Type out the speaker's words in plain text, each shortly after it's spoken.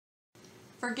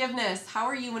Forgiveness. How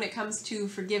are you when it comes to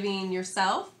forgiving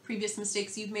yourself, previous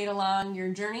mistakes you've made along your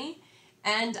journey,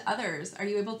 and others? Are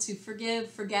you able to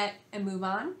forgive, forget, and move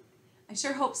on? I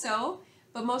sure hope so.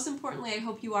 But most importantly, I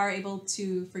hope you are able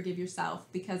to forgive yourself,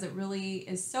 because it really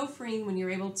is so freeing when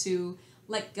you're able to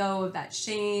let go of that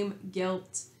shame,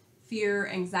 guilt, fear,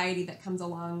 anxiety that comes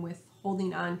along with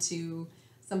holding on to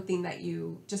something that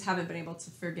you just haven't been able to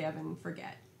forgive and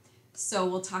forget. So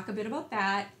we'll talk a bit about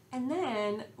that, and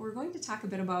then we're going to talk a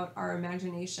bit about our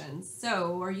imagination.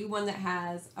 So are you one that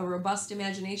has a robust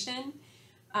imagination?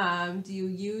 Do you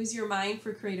use your mind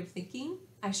for creative thinking?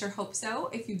 I sure hope so.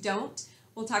 If you don't,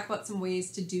 we'll talk about some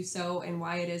ways to do so and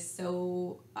why it is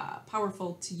so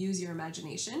powerful to use your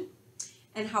imagination,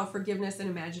 and how forgiveness and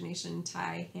imagination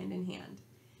tie hand in hand.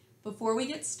 Before we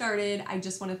get started, I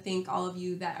just want to thank all of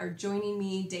you that are joining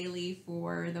me daily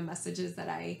for the messages that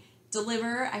I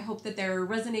deliver. I hope that they're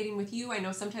resonating with you. I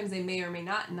know sometimes they may or may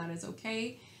not, and that is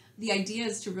okay. The idea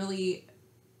is to really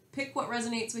pick what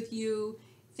resonates with you,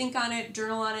 think on it,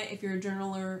 journal on it if you're a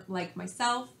journaler like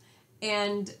myself,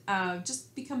 and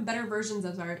just become better versions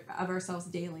of ourselves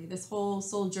daily. This whole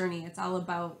soul journey, it's all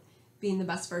about being the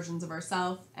best versions of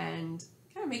ourselves and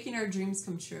kind of making our dreams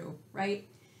come true, right?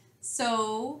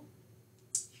 So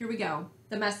here we go.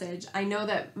 The message. I know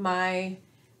that my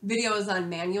video is on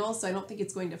manual, so I don't think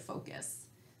it's going to focus.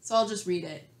 So I'll just read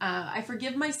it. I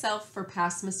forgive myself for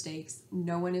past mistakes.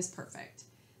 No one is perfect.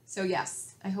 So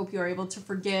yes, I hope you are able to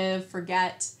forgive,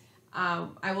 forget.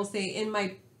 I will say in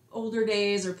my older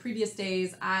days or previous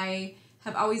days, I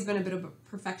have always been a bit of a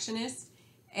perfectionist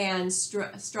and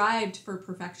strived for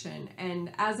perfection.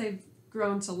 And as I've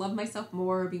grown to love myself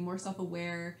more, be more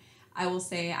self-aware, I will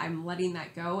say I'm letting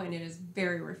that go, and it is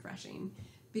very refreshing,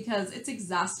 because it's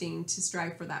exhausting to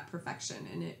strive for that perfection,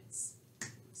 and it's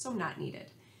so not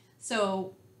needed.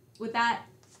 So with that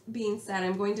being said,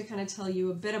 I'm going to kind of tell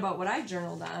you a bit about what I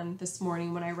journaled on this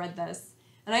morning when I read this.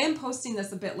 And I am posting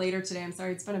this a bit later today. I'm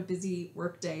sorry, it's been a busy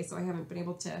work day, so I haven't been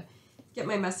able to get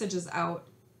my messages out.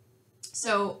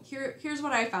 So here's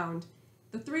what I found.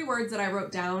 The 3 words that I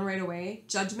wrote down right away: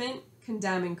 judgment,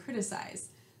 condemn, and criticize.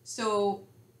 So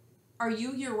are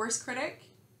you your worst critic?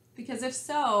 Because if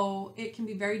so, it can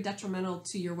be very detrimental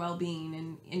to your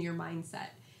well-being and your mindset.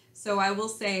 So I will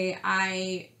say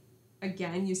I,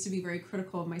 again, used to be very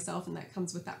critical of myself, and that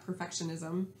comes with that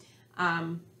perfectionism.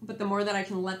 But the more that I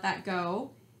can let that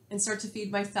go and start to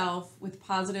feed myself with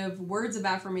positive words of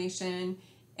affirmation,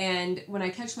 and when I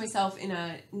catch myself in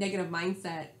a negative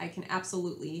mindset, I can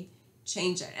absolutely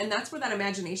change it. And that's where that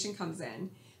imagination comes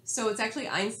in. So it's actually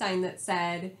Einstein that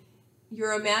said,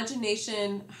 your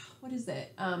imagination, what is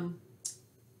it? I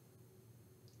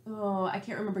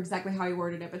can't remember exactly how he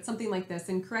worded it, but something like this.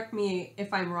 And correct me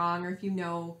if I'm wrong, or if you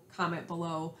know, comment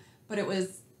below. But it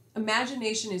was,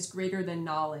 imagination is greater than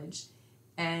knowledge.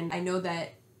 And I know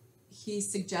that he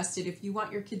suggested, if you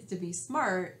want your kids to be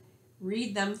smart,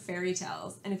 read them fairy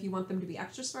tales. And if you want them to be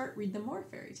extra smart, read them more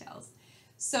fairy tales.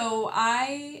 So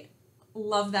I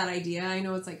love that idea. I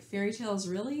know it's like, fairy tales,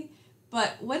 really?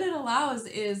 But what it allows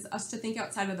is us to think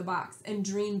outside of the box and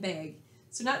dream big.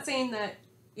 So not saying that,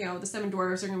 you know, the 7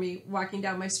 dwarfs are going to be walking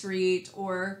down my street,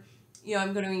 or, you know,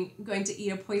 I'm going to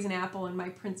eat a poison apple and my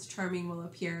Prince Charming will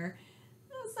appear.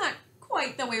 That's not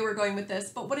quite the way we're going with this,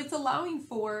 but what it's allowing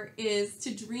for is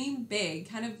to dream big,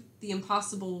 kind of the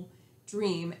impossible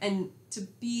dream, and to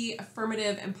be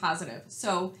affirmative and positive.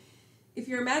 So if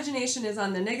your imagination is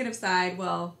on the negative side,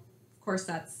 well, of course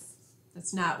that's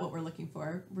not what we're looking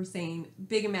for. We're saying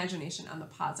big imagination on the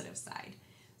positive side.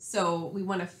 So we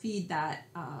want to feed that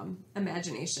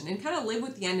imagination and kind of live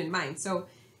with the end in mind. So,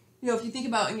 you know, if you think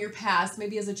about in your past,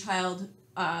 maybe as a child,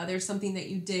 there's something that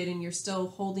you did and you're still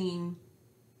holding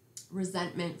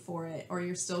resentment for it, or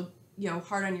you're still, you know,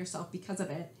 hard on yourself because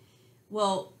of it.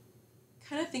 Well,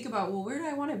 kind of think about, well, where do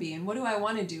I want to be, and what do I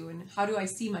want to do, and how do I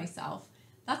see myself?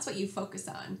 That's what you focus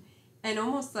on, and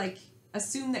almost like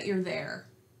assume that you're there.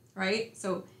 Right?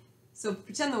 So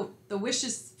pretend the wish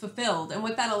is fulfilled. And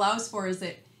what that allows for is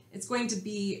that it's going to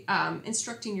be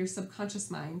instructing your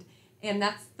subconscious mind. And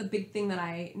that's the big thing that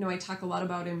I know I talk a lot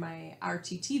about in my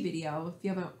RTT video. If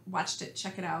you haven't watched it,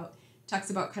 check it out. It talks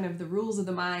about kind of the rules of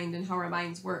the mind and how our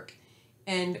minds work.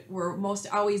 And we're most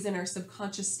always in our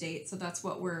subconscious state. So that's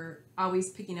what we're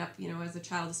always picking up, you know, as a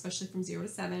child, especially from 0 to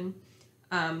 7.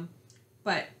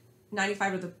 But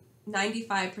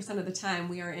 95% of the time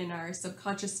we are in our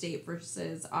subconscious state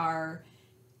versus our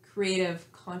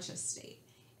creative conscious state.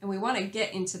 And we want to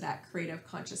get into that creative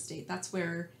conscious state. That's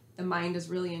where the mind is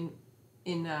really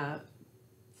in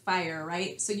fire,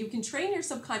 right? So you can train your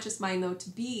subconscious mind, though, to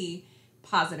be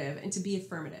positive and to be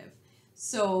affirmative.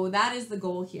 So that is the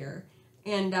goal here.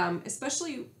 and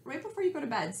especially right before you go to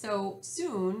bed. So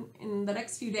soon, in the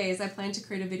next few days, I plan to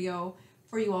create a video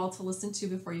for you all to listen to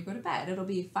before you go to bed. It'll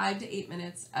be 5 to 8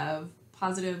 minutes of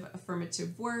positive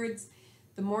affirmative words.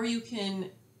 The more you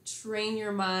can train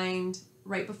your mind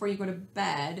right before you go to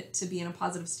bed to be in a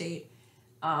positive state,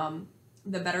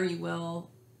 the better you will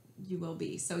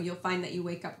be. So you'll find that you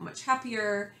wake up much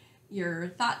happier, your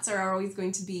thoughts are always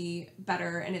going to be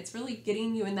better, and it's really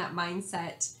getting you in that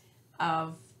mindset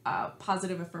of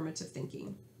positive affirmative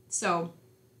thinking. So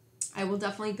I will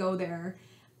definitely go there.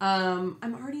 I'm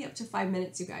already up to 5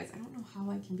 minutes, you guys. I don't know how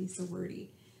I can be so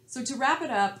wordy. So to wrap it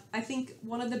up, I think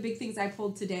one of the big things I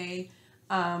pulled today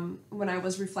when I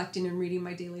was reflecting and reading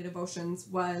my daily devotions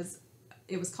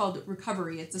it was called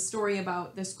Recovery. It's a story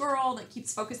about this girl that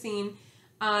keeps focusing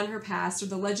on her past, or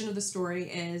the legend of the story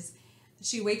is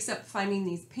she wakes up finding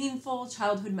these painful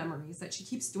childhood memories that she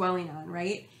keeps dwelling on,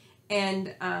 right?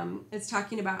 And it's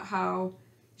talking about how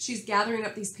she's gathering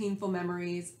up these painful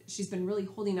memories. She's been really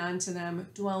holding on to them,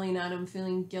 dwelling on them,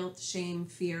 feeling guilt, shame,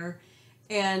 fear.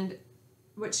 And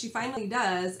what she finally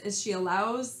does is she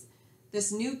allows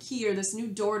this new key or this new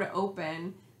door to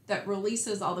open that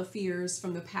releases all the fears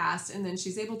from the past. And then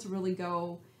she's able to really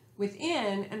go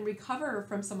within and recover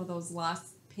from some of those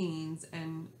lost pains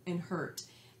and hurt.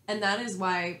 And that is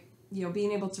why,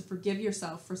 being able to forgive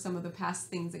yourself for some of the past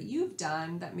things that you've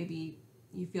done that maybe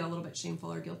you feel a little bit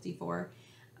shameful or guilty for,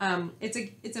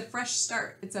 it's a fresh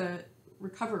start. It's a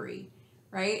recovery,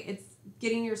 right? It's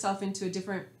getting yourself into a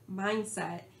different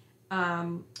mindset.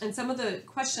 And some of the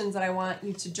questions that I want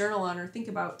you to journal on or think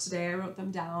about today, I wrote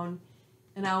them down,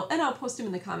 and I'll post them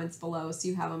in the comments below so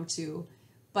you have them too.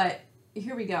 But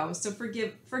here we go. So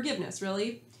forgiveness,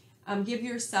 really. Give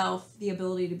yourself the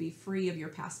ability to be free of your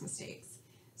past mistakes.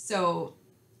 So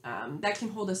that can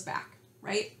hold us back,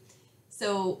 right?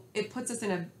 So it puts us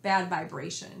in a bad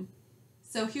vibration.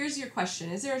 So here's your question.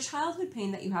 Is there a childhood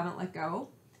pain that you haven't let go?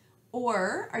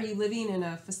 Or are you living in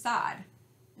a facade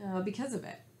because of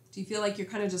it? Do you feel like you're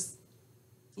kind of just,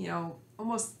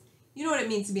 almost, you know what it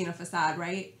means to be in a facade,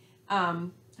 right? I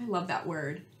love that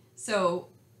word. So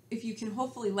if you can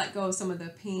hopefully let go of some of the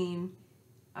pain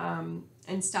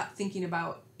and stop thinking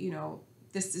about,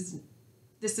 this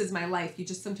is my life. You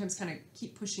just sometimes kind of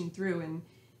keep pushing through, and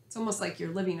it's almost like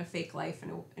you're living a fake life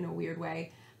in a weird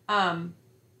way.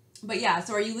 But yeah,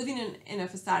 so are you living in a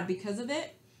facade because of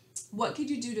it? What could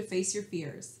you do to face your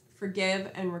fears,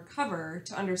 forgive, and recover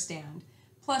to understand?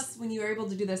 Plus, when you are able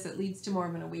to do this, it leads to more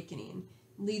of an awakening,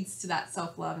 leads to that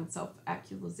self-love and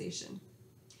self-actualization.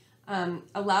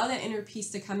 Allow that inner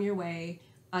peace to come your way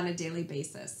on a daily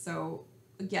basis. So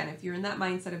again, if you're in that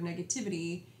mindset of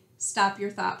negativity, stop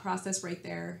your thought process right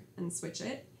there and switch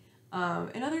it.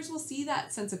 And others will see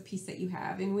that sense of peace that you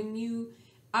have. And when you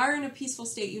are in a peaceful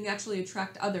state, you naturally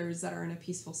attract others that are in a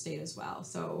peaceful state as well.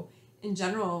 So in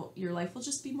general, your life will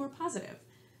just be more positive.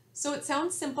 So it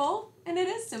sounds simple, and it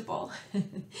is simple.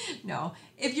 No,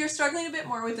 if you're struggling a bit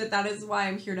more with it, that is why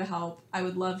I'm here to help. I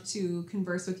would love to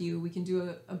converse with you. We can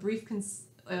do a brief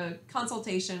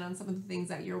consultation on some of the things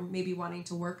that you're maybe wanting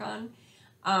to work on.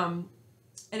 And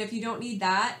if you don't need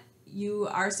that, you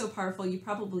are so powerful, you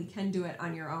probably can do it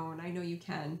on your own. I know you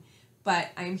can.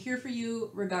 But I'm here for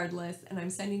you regardless, and I'm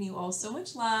sending you all so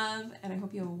much love, and I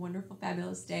hope you have a wonderful,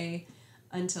 fabulous day.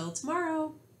 Until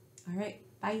tomorrow. All right,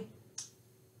 bye.